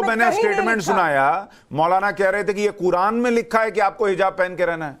अभी तो मैंने स्टेटमेंट सुनाया, मौलाना कह रहे थे कि ये कुरान में लिखा है कि आपको हिजाब पहन के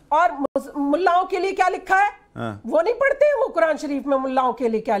रहना है। और मुल्लाओं के लिए क्या लिखा है? वो नहीं पढ़ते हैं वो कुरान शरीफ में मुल्लाओं के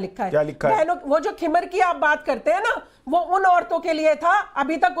लिए क्या लिखा है? क्या लिखा है? वो जो खिमर की आप बात करते हैं ना, वो उन औरतों के लिए था,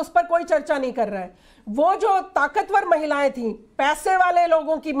 अभी तक उस पर कोई चर्चा नहीं कर रहा है। वो जो ताकतवर महिलाएं थी, पैसे वाले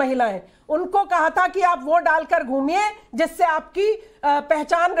लोगों की महिलाएं, उनको कहा था कि आप वो डालकर घूमिए जिससे आपकी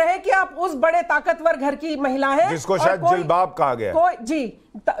पहचान रहे कि आप उस बड़े ताकतवर घर की महिला हैं, जिसको शायद जिलबाब कहा गया। कोई जी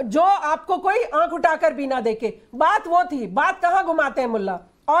जो आपको कोई आंख उठाकर भी ना देखे, बात वो थी। बात कहां घुमाते हैं मुल्ला?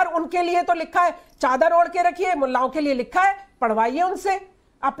 और उनके लिए तो लिखा है चादर ओढ़ के रखिए, मुल्लाओं के लिए लिखा है पढ़वाइए उनसे।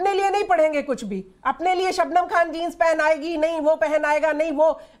 अपने लिए नहीं पढ़ेंगे कुछ भी। अपने लिए शबनम खान जीन्स पहन आएगी, नहीं वो पहन आएगा, नहीं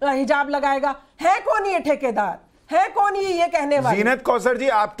वो हिजाब लगाएगा। है कौन ये ठेकेदार? है कौन ये कहने वाले? जीनत कौसर जी,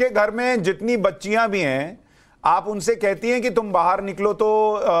 आपके घर में जितनी बच्चियां भी हैं, आप उनसे कहती हैं कि तुम बाहर निकलो तो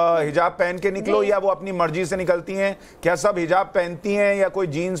हिजाब पहन के निकलो, या वो अपनी मर्जी से निकलती हैं? क्या सब हिजाब पहनती हैं या कोई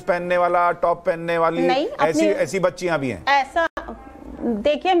जीन्स पहनने वाला, टॉप पहनने वाली ऐसी बच्चियां भी हैं? ऐसा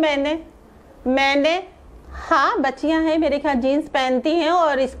देखिए, मैंने हाँ, बच्चियां हैं मेरे ख्याल जीन्स पहनती हैं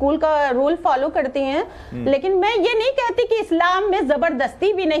और स्कूल का रूल फॉलो करती हैं, लेकिन मैं ये नहीं कहती कि इस्लाम में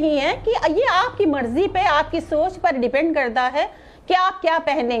जबरदस्ती भी नहीं है, कि ये आपकी मर्जी पे, आपकी सोच पर डिपेंड करता है कि आप क्या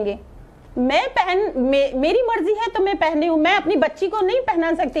पहनेंगे। मेरी मर्जी है तो मैं पहनी हूँ, मैं अपनी बच्ची को नहीं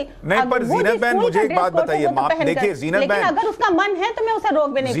पहना सकती। नहीं, पर जीनत बहन मुझे एक बात बताइए, देखिए जीनत बहन, अगर उसका मन है तो मैं उसे रोक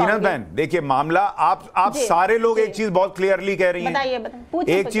भी नहीं पाऊंगी। जीनत बहन देखिए, मामला आप सारे लोग एक चीज बहुत क्लियरली कह रही हैं।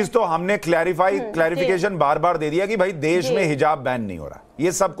 बताइए, एक चीज तो हमने क्लैरिफिकेशन बार बार दे दिया कि भाई देश में हिजाब बैन नहीं हो रहा,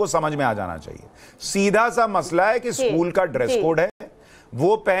 ये सबको समझ में आ जाना चाहिए। सीधा सा मसला है कि स्कूल का ड्रेस कोड है,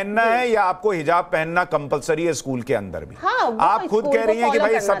 वो पहनना है या आपको हिजाब पहनना कंपलसरी है स्कूल के अंदर भी। हाँ, आप खुद कह रही हैं कि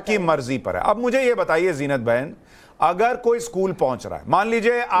भाई सबकी मर्जी पर है। अब मुझे ये बताइए जीनत बहन, अगर कोई स्कूल पहुंच रहा है, मान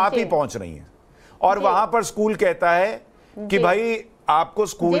लीजिए आप ही पहुंच रही हैं और वहां पर स्कूल कहता है कि भाई आपको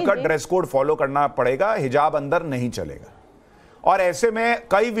स्कूल का ड्रेस कोड फॉलो करना पड़ेगा, हिजाब अंदर नहीं चलेगा, और ऐसे में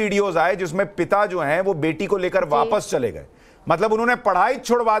कई वीडियोज आए जिसमें पिता जो हैं वो बेटी को लेकर वापस चले गए, मतलब उन्होंने पढ़ाई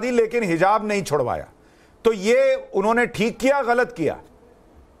छुड़वा दी लेकिन हिजाब नहीं छुड़वाया, तो ये उन्होंने ठीक किया गलत किया?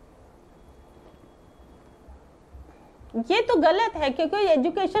 ये तो गलत है, क्योंकि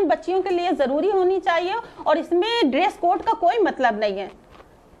एजुकेशन बच्चियों के लिए जरूरी होनी चाहिए और इसमें ड्रेस कोड का कोई मतलब नहीं है।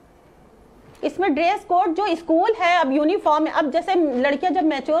 इसमें ड्रेस कोड जो स्कूल है, अब यूनिफॉर्म है, अब जैसे लड़कियां जब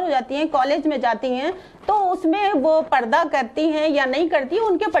मैच्योर हो जाती हैं, कॉलेज में जाती हैं, तो उसमें वो पर्दा करती हैं या नहीं करती है,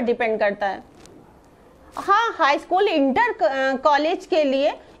 उनके ऊपर डिपेंड करता है। हाँ, हाई स्कूल, इंटर कॉलेज के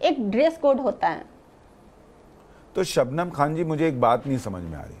लिए एक ड्रेस कोड होता है। तो शबनम खान जी, मुझे एक बात नहीं समझ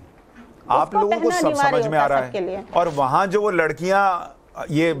में आ रही, आप लोगों को सब समझ में आ रहा है, और वहां जो वो लड़कियां,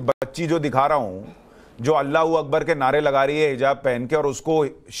 ये बच्ची जो दिखा रहा हूं, जो अल्लाह अकबर के नारे लगा रही है हिजाब पहन के और उसको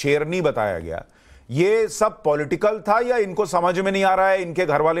शेरनी बताया गया, ये सब पॉलिटिकल था या इनको समझ में नहीं आ रहा है, इनके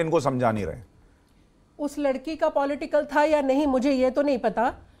घर वाले इनको समझा नहीं रहे? उस लड़की का पॉलिटिकल था या नहीं मुझे ये तो नहीं पता,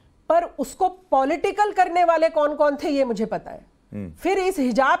 पर उसको पॉलिटिकल करने वाले कौन कौन थे ये मुझे पता है। फिर इस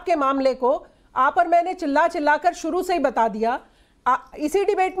हिजाब के मामले को आप और मैंने चिल्ला चिल्लाकर शुरू से ही बता दिया, इसी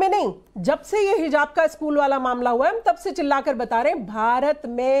डिबेट में नहीं, जब से ये हिजाब का स्कूल वाला मामला हुआ है हम तब से चिल्लाकर बता रहे हैं, भारत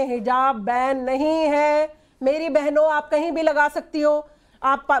में हिजाब बैन नहीं है। मेरी बहनों, आप कहीं भी लगा सकती हो,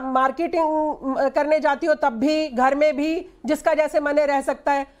 आप मार्केटिंग करने जाती हो तब भी, घर में भी, जिसका जैसे मने रह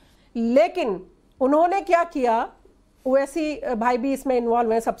सकता है। लेकिन उन्होंने क्या किया, ओवैसी भाई भी इसमें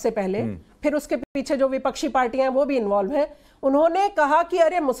इन्वॉल्व है सबसे पहले, फिर उसके पीछे जो विपक्षी पार्टियां हैं वो भी इन्वॉल्व है। उन्होंने कहा कि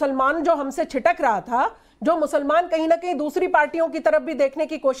अरे मुसलमान जो हमसे छिटक रहा था, जो मुसलमान कहीं ना कहीं दूसरी पार्टियों की तरफ भी देखने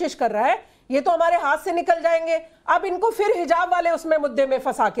की कोशिश कर रहा है, ये तो हमारे हाथ से निकल जाएंगे। अब इनको फिर हिजाब वाले उसमें मुद्दे में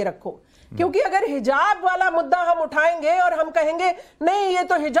फंसा के रखो, क्योंकि अगर हिजाब वाला मुद्दा हम उठाएंगे और हम कहेंगे नहीं ये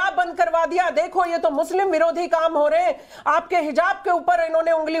तो हिजाब बंद करवा दिया, देखो ये तो मुस्लिम विरोधी काम हो रहे हैं, आपके हिजाब के ऊपर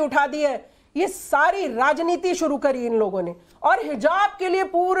इन्होंने उंगली उठा दी है, ये सारी राजनीति शुरू करी इन लोगों ने और हिजाब के लिए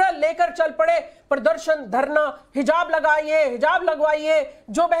पूरा लेकर चल पड़े, प्रदर्शन, धरना, हिजाब लगाइए, हिजाब लगवाइए,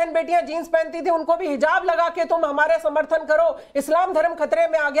 जो बहन बेटियां जीन्स पहनती थी उनको भी हिजाब लगा के तुम हमारे समर्थन करो, इस्लाम धर्म खतरे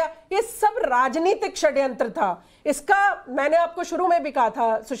में आ गया। ये सब राजनीतिक षड्यंत्र था। इसका मैंने आपको शुरू में भी कहा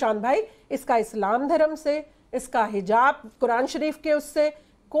था सुशांत भाई, इसका इस्लाम धर्म से, इसका हिजाब कुरान शरीफ के उससे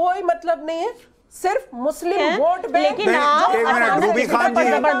कोई मतलब नहीं है, सिर्फ मुस्लिम वोट बैंक। लेकिन आप रूबी खान जी,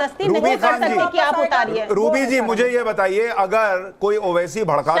 जबरदस्ती नहीं कर सकते कि आप उतारिए। रूबी जी, मुझे ये बताइए, अगर कोई ओवैसी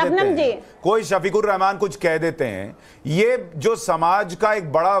भड़का देते हैं, कोई शफीकुर रहमान कुछ कह देते हैं, ये जो समाज का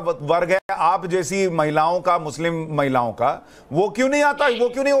एक बड़ा वर्ग है आप जैसी महिलाओं का, मुस्लिम महिलाओं का, वो क्यों नहीं आता, वो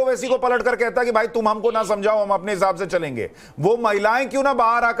क्यों नहीं ओवैसी को पलट कर कहता कि भाई तुम हमको ना समझाओ, हम अपने हिसाब से चलेंगे? वो महिलाएं क्यों ना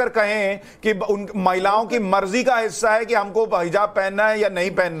बाहर आकर कहें कि उन महिलाओं की मर्जी का हिस्सा है कि हमको हिजाब पहनना है या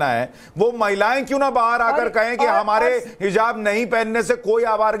नहीं पहनना है? वो महिलाएं क्यों ना बाहर आकर कहें कि हमारे हिजाब नहीं पहनने से कोई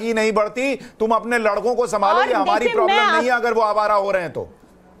आवारगी नहीं बढ़ती, तुम अपने लड़कों को संभालो, ये हमारी प्रॉब्लम नहीं है अगर वो आवारा हो रहे हैं तो?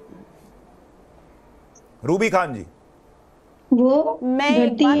 रूबी खान जी, वो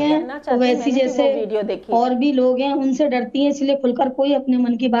डरती हैं, वैसी जैसे और भी लोग हैं उनसे डरती हैं, इसलिए खुलकर कोई अपने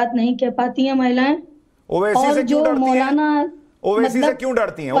मन की बात नहीं कह पाती हैं महिलाएं। ओवैसी से क्यों डरती हैं? ओवैसी से क्यों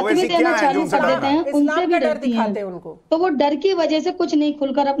डरती हैं? ओवैसी क्या है जो उनसे डरते हैं? उनसे भी डरती हैं उनको, तो वो डर की वजह से कुछ नहीं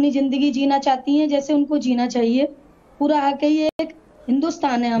खुलकर अपनी जिंदगी जीना चाहती हैं जैसे उनको जीना चाहिए। पूरा आके ये एक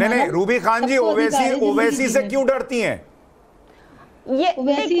हिंदुस्तान है हमारा। नहीं, रूबी खान जी, ओवैसी से क्यों डरती हैं? ये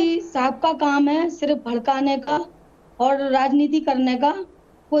ओवैसी साहब का काम है सिर्फ भड़काने का और राजनीति करने का।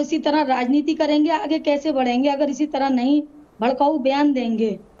 वो इसी तरह राजनीति करेंगे, आगे कैसे बढ़ेंगे अगर इसी तरह नहीं भड़काऊ बयान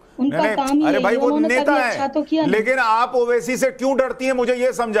देंगे? उनका काम ही, अरे भाई वो नेता है, अच्छा तो किया, लेकिन आप ओवैसी से क्यों डरती हैं? मुझे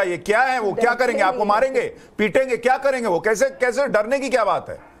ये समझाइए, क्या है वो? क्या करेंगे? आपको मारेंगे, पीटेंगे, क्या करेंगे वो? कैसे डरने की क्या बात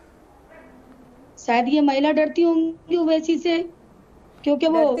है? शायद ये महिला डरती होंगी ओवैसी से, क्योंकि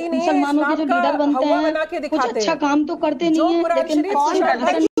वो मुसलमानों के जो लीडर बनते हैं कुछ अच्छा काम तो करते नहीं है,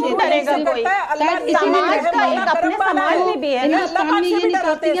 लेकिन क्यों डरेगा कोई? समाज का एक अपने समाज में भी है ना। हिंदुस्तान में ये नहीं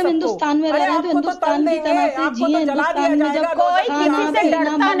कहते कि हम हिंदुस्तान में रह रहे हैं तो हिंदुस्तान की तरह से जिए। हिंदुस्तान में जब कोई किसी से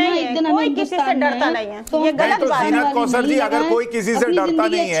डरता नहीं है, कोई किसी से डरता नहीं है, ये गलत बात है। जीनत कौसर जी, अगर कोई किसी से डरता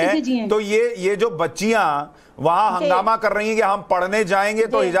नहीं है तो ये जो बच्चियां वहां हंगामा कर रही हैं कि हम पढ़ने जाएंगे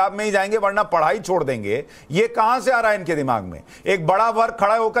तो हिजाब में ही जाएंगे वरना पढ़ाई छोड़ देंगे, ये कहां से आ रहा है इनके दिमाग में? एक बड़ा वर्ग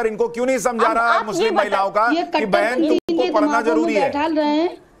खड़ा होकर इनको क्यों नहीं समझा रहा है मुस्लिम महिलाओं का कि बहन तुमको पढ़ना जरूरी है? बैठा रहे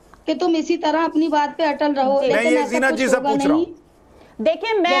हैं कि तुम इसी तरह अपनी बात पे अटल रहो। मैं ये जीनत जी से पूछ रहा हूँ।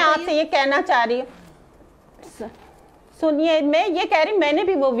 देखिए, मैं आपसे ये कहना चाह रही हूँ, सुनिए, मैं ये कह रही, मैंने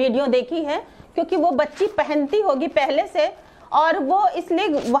भी वो वीडियो देखी है क्योंकि वो बच्ची पहनती होगी पहले से, और वो इसलिए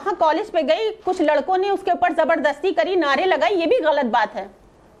वहां कॉलेज पे गई, कुछ लड़कों ने उसके ऊपर जबरदस्ती करी, नारे लगाई, ये भी गलत बात है।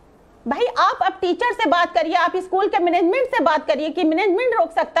 भाई आप अब टीचर से बात करिए, आप स्कूल के मैनेजमेंट से बात करिए कि मैनेजमेंट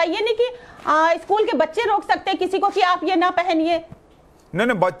रोक सकता है, ये नहीं कि स्कूल के बच्चे रोक सकते हैं किसी को कि आप ये ना पहनिए।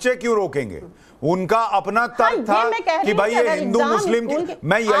 नहीं, बच्चे क्यों रोकेंगे? उनका अपना तर्क था कि भाई ये हिंदू मुस्लिम की,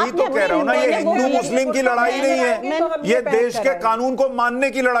 मैं यही तो कह रहा हूँ ना, ये हिंदू मुस्लिम की लड़ाई नहीं है, ये देश के कानून को मानने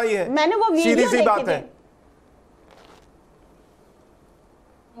की लड़ाई है। मैंने वो सीधी सी बात है।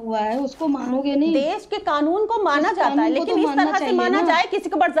 हुआ है उसको मानोगे नहीं। देश के कानून को माना जाता है, लेकिन इस तरह से माना जाए, किसी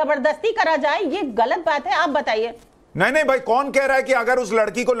के ऊपर जबरदस्ती करा जाए, ये गलत बात है। आप बताइए। नहीं भाई, कौन कह रहा है कि अगर उस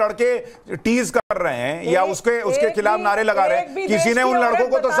लड़की को लड़के टीज कर रहे हैं या उसके खिलाफ नारे लगा रहे हैं, किसी ने उन लड़कों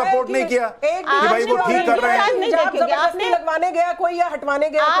को तो सपोर्ट नहीं किया कि भाई वो ठीक कर रहे हैं। आपने लगवाने गया कोई या हटवाने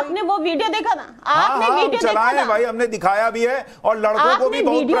गया? आपने वो वीडियो देखा ना? आपने वीडियो चलाए भाई, हमने दिखाया भी है और लड़कों को भी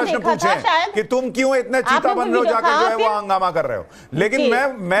बहुत प्रश्न पूछे कि तुम क्यों इतने चीता बन रहे हो, जाकर जो है वो हंगामा कर रहे हो। लेकिन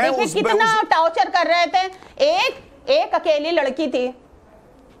मैं कितना टॉर्चर कर रहे थे। एक अकेली लड़की थी,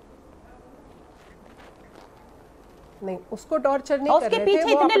 नहीं उसको टॉर्चर नहीं उसके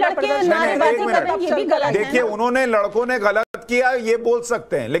पीछे इतने लड़के नारेबाजी कर रहे हैं, ये भी गलत है। देखिए, उन्होंने लड़कों ने गलत किया ये बोल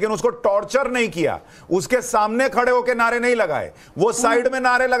सकते हैं, लेकिन उसको टॉर्चर नहीं किया, उसके सामने खड़े होकर नारे नहीं लगाए, वो साइड में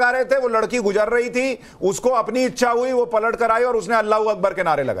नारे लगा रहे थे। वो लड़की गुजर रही थी, उसको अपनी इच्छा हुई, वो पलट कर आई और उसने अल्लाह अकबर के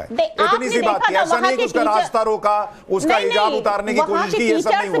नारे लगाए। इतनी सी बात थी, ऐसा नहीं कि उसका रास्ता रोका, उसका हिजाब उतारने की कोशिश की, ये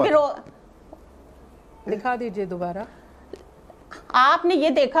सब नहीं हुआ। दिखा दीजिए दोबारा। आपने ये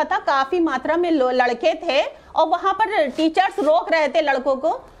देखा था काफी मात्रा में लड़के थे और वहां पर टीचर्स रोक रहे थे लड़कों को।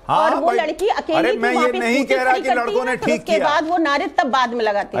 और वो लड़की अकेली थी। मैं ये नहीं कह रहा कि लड़कों ने ठीक किया, बाद वो नारे तब बाद में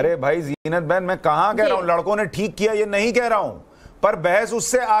लगाती। अरे भाई जीनत बहन, मैं कहां कह रहा हूं लड़कों ने ठीक किया, ये नहीं कह रहा हूं, पर बहस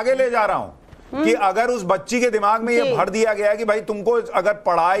उससे आगे ले जा रहा हूं कि अगर उस बच्ची के दिमाग में ये भर दिया गया कि भाई तुमको अगर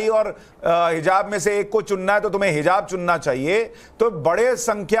पढ़ाई और हिजाब में से एक को चुनना है तो तुम्हें हिजाब चुनना चाहिए, तो बड़े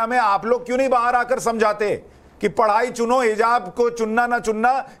संख्या में आप लोग क्यों नहीं बाहर आकर समझाते कि पढ़ाई चुनो, हिजाब को चुनना ना चुनना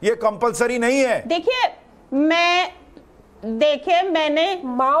ये कंपलसरी नहीं है। देखिए मैंने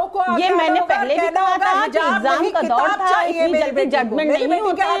माओ को ये मैंने पहले भी कहा था कि एग्जाम का दौर था, इतनी जल्दी जजमेंट नहीं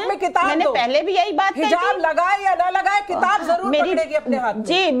होता है। मैंने पहले भी यही बात कही, हिजाब लगाए या ना लगाए किताब जरूर पकड़ेगी अपने हाथ में।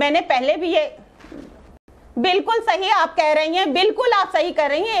 जी मैंने पहले भी ये, बिल्कुल सही आप कह रही हैं, बिल्कुल आप सही कर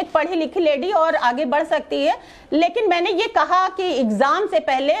रही हैं, एक पढ़ी लिखी लेडी और आगे बढ़ सकती है। लेकिन मैंने ये कहा कि एग्जाम से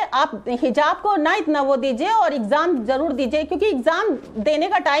पहले आप हिजाब को ना इतना वो दीजिए और एग्जाम जरूर दीजिए, क्योंकि एग्जाम देने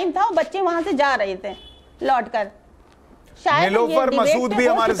का टाइम था और बच्चे वहां से जा रहे थे लौटकर। शायद मसूद भी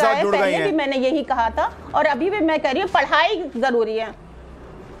हमारे साथ जुड़ गए हैं। मैंने यही कहा था और अभी भी मैं कह रही हूँ पढ़ाई जरूरी है।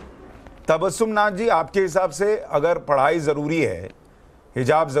 तबस्सुम नाज जी, आपके हिसाब से अगर पढ़ाई जरूरी है,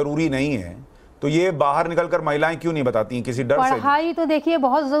 हिजाब जरूरी नहीं है, तो ये बाहर निकलकर महिलाएं क्यों नहीं बताती हैं? किसी डर से? पढ़ाई तो देखिए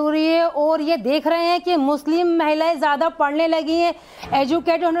बहुत जरूरी है और ये देख रहे हैं कि मुस्लिम महिलाएं ज्यादा पढ़ने लगी हैं,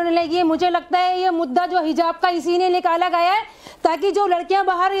 एजुकेटेड होने लगी है। मुझे लगता है ये मुद्दा जो हिजाब का इसी ने निकाला गया है ताकि जो लड़कियां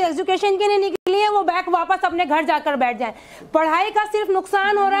बाहर एजुकेशन के लिए निकली हैं वो बैक वापस अपने घर जाकर बैठ जाएं। पढ़ाई का सिर्फ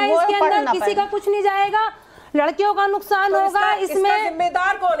नुकसान हो रहा है, इसके अंदर किसी का कुछ नहीं जाएगा, लड़कियों का नुकसान होगा। इसमें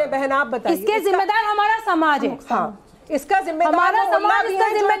जिम्मेदार कौन है बहन, आप बताइए? इसके जिम्मेदार हमारा समाज है। इसका जिम्मेदार हमारा समाज इसका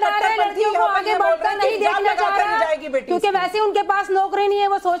जिम्मेदार है। लड़कियों को आगे बढ़कर नहीं देखना चाह रहा, क्योंकि वैसे उनके पास नौकरी नहीं है।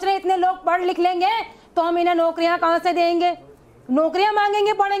 वो सोच रहे इतने लोग पढ़ लिख लेंगे तो हम इन्हें नौकरियां कहां से देंगे, नौकरियां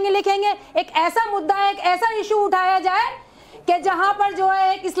मांगेंगे, पढ़ेंगे लिखेंगे। एक ऐसा मुद्दा, एक ऐसा इशू उठाया जाए कि जहां पर जो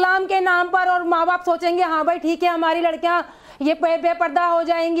है एक इस्लाम के नाम पर और माँ बाप सोचेंगे हाँ भाई ठीक है हमारी लड़कियां ये बेपर्दा हो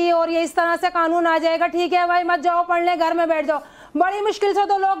जाएंगी और ये इस तरह से कानून आ जाएगा, ठीक है भाई मत जाओ पढ़ने, घर में बैठ जाओ। बड़ी मुश्किल से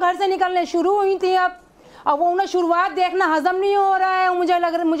तो लोग घर से निकलने शुरू हुई थी। अब वो उन्हें शुरुआत देखना हजम नहीं हो रहा है। मुझे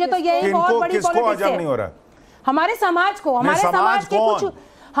लग रहा, मुझे तो यही बहुत बड़ी पॉलिटिक्स है हमारे समाज को, हमारे समाज के कुछ,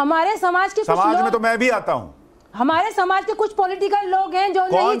 हमारे समाज के समाज में तो मैं भी आता हूँ, हमारे समाज के कुछ पॉलिटिकल लोग हैं जो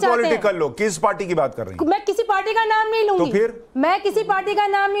नहीं चाहते। पॉलिटिकल लोग? किस पार्टी की बात कर रही हैं? मैं किसी पार्टी का नाम नहीं लूंगी। तो फिर मैं किसी पार्टी का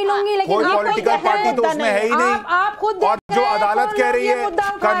नाम नहीं लूंगी, लेकिन कोई पॉलिटिकल पार्टी तो उसमें है ही नहीं। आप खुद और जो अदालत कह रही है,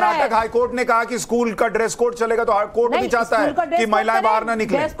 कर्नाटक हाई कोर्ट ने कहा कि स्कूल का ड्रेस कोड चलेगा, तो कोर्ट भी चाहता है कि महिलाएं बाहर ना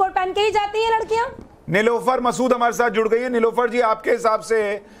निकले। ड्रेस कोड पहन के ही जाती है लड़कियां। नीलोफर मसूद हमारे साथ जुड़ गई है। नीलोफर जी, आपके हिसाब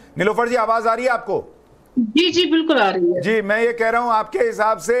से, नीलोफर जी आवाज आ रही है आपको? जी जी बिल्कुल आ रही है जी। मैं ये कह रहा हूं, आपके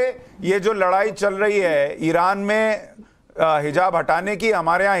हिसाब से ये जो लड़ाई चल रही है ईरान में हिजाब हटाने की,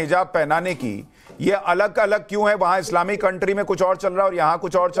 हमारे यहाँ हिजाब पहनाने की, ये अलग अलग क्यों है? वहां इस्लामिक कंट्री में कुछ और चल रहा है और यहाँ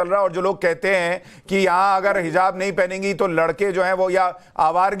कुछ और चल रहा है। और जो लोग कहते हैं कि यहाँ अगर हिजाब नहीं पहनेंगी तो लड़के जो हैं वो या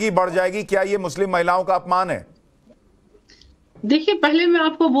आवारगी बढ़ जाएगी, क्या ये मुस्लिम महिलाओं का अपमान है? देखिए, पहले मैं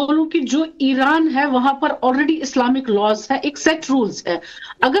आपको बोलूं कि जो ईरान है वहां पर ऑलरेडी इस्लामिक लॉज है, एक सेट रूल्स है।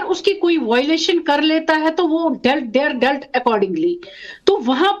 अगर उसकी कोई वायलेशन कर लेता है तो वो डेल्ट अकॉर्डिंगली। तो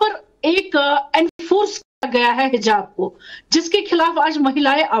वहां पर एक एनफोर्स किया गया है हिजाब को, जिसके खिलाफ आज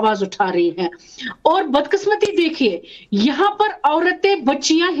महिलाएं आवाज उठा रही हैं। और बदकिस्मती देखिए, यहाँ पर औरतें,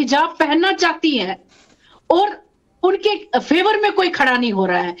 बच्चियां हिजाब पहनना चाहती हैं और उनके फेवर में कोई खड़ा नहीं हो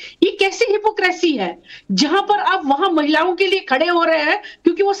रहा है। ये कैसी हिपोक्रेसी है, जहां पर आप वहां महिलाओं के लिए खड़े हो रहे हैं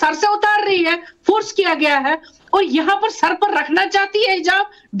क्योंकि वो सर से उतार रही है, फोर्स किया गया है, और यहाँ पर सर पर रखना चाहती है हिजाब,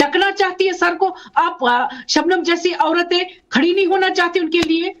 ढकना चाहती है सर को। आप शबनम जैसी औरतें खड़ी नहीं होना चाहती उनके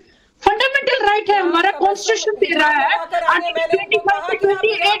लिए। फंडामेंटल राइट है, हमारा कॉन्स्टिट्यूशन दे रहा है आर्टिकल 25 से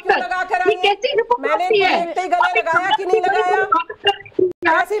 28 तक। ये कैसी हिपोक्रेसी है?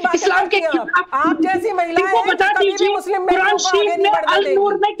 इस्लाम के आप जैसी महिलाएं को बता दीजिए, कुरान शरीफ में अल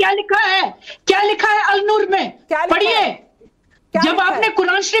नूर में क्या लिखा है? क्या लिखा है अल नूर में? पढ़िए। जब आपने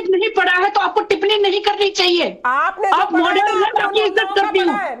कुरान शरीफ नहीं पढ़ा है तो आपको टिप्पणी नहीं करनी चाहिए। आप मॉडर्न है, आपकी इज्जत करती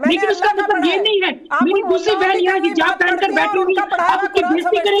हूँ, लेकिन उसका मतलब ये नहीं है मेरी दूसरी बहन यहाँ हिजाब पहनकर बैठी हुई आप उसकी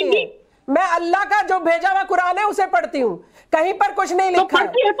बेइज्जती करेंगी। मैं अल्लाह का जो भेजा हुआ कुरान है उसे पढ़ती हूँ, कहीं पर कुछ नहीं लिखा है।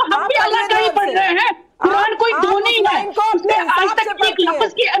 तो हम भी अल्लाह का ही पढ़ रहे हैं। कुरान कोई दो नहीं है, उसमें आज तक एक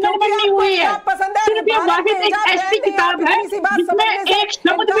लफ्ज की अमेंडमेंट नहीं हुई है। सिर्फ ये वाहिद एक ऐसी किताब है जिसमें एक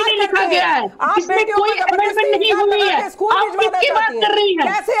शब्द भी नहीं लिखा गया है, इसमें कोई अमेंडमेंट नहीं हुई है। आप किसकी बात कर रही हैं?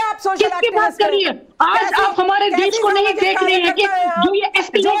 किसकी बात कर रही है? आज आप हमारे देश को नहीं देख रहे हैं कि जो ये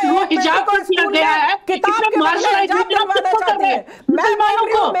एस्केलेट हुआ हिजाब पर किया गया है, इसमें मार्शलाइजेशन कर रहे हैं मुसलमानों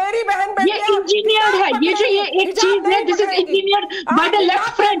को। ये इंजीनियर है, ये जो ये एक चीज है, this is engineer by the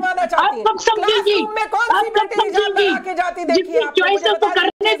left front. आप कब समझेंगी? आप कब समझेंगी? जितनी चॉइस आपको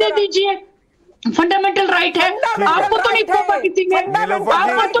करने दे दीजिए, फंडामेंटल राइट है। आपको तो नहीं थोपा किसी ने,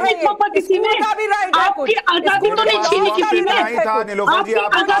 आपको तो नहीं थोपा किसी ने, आपकी आजादी तो नहीं छीनी किसी ने, आपकी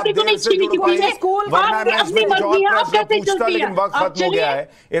आजादी तो नहीं छीनी किसी ने, आपकी अपनी मर्जी है, आप कैसे चलती है? वक्त खत्म हो गया है।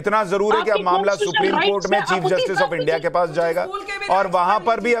 इतना जरूर है कि अब मामला सुप्रीम कोर्ट में चीफ जस्टिस ऑफ इंडिया के पास जाएगा, और वहां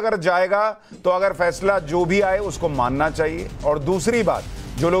पर भी अगर जाएगा तो अगर फैसला जो भी आए उसको मानना चाहिए। और दूसरी बात,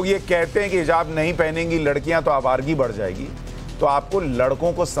 जो लोग ये कहते हैं कि हिजाब नहीं पहनेंगी लड़कियां तो आवारगी बढ़ जाएगी, तो आपको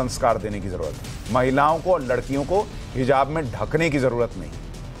लड़कों को संस्कार देने की जरूरत है। महिलाओं को और लड़कियों को हिजाब में ढकने की जरूरत नहीं।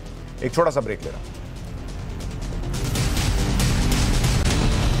 एक छोटा सा ब्रेक ले रहा हूं।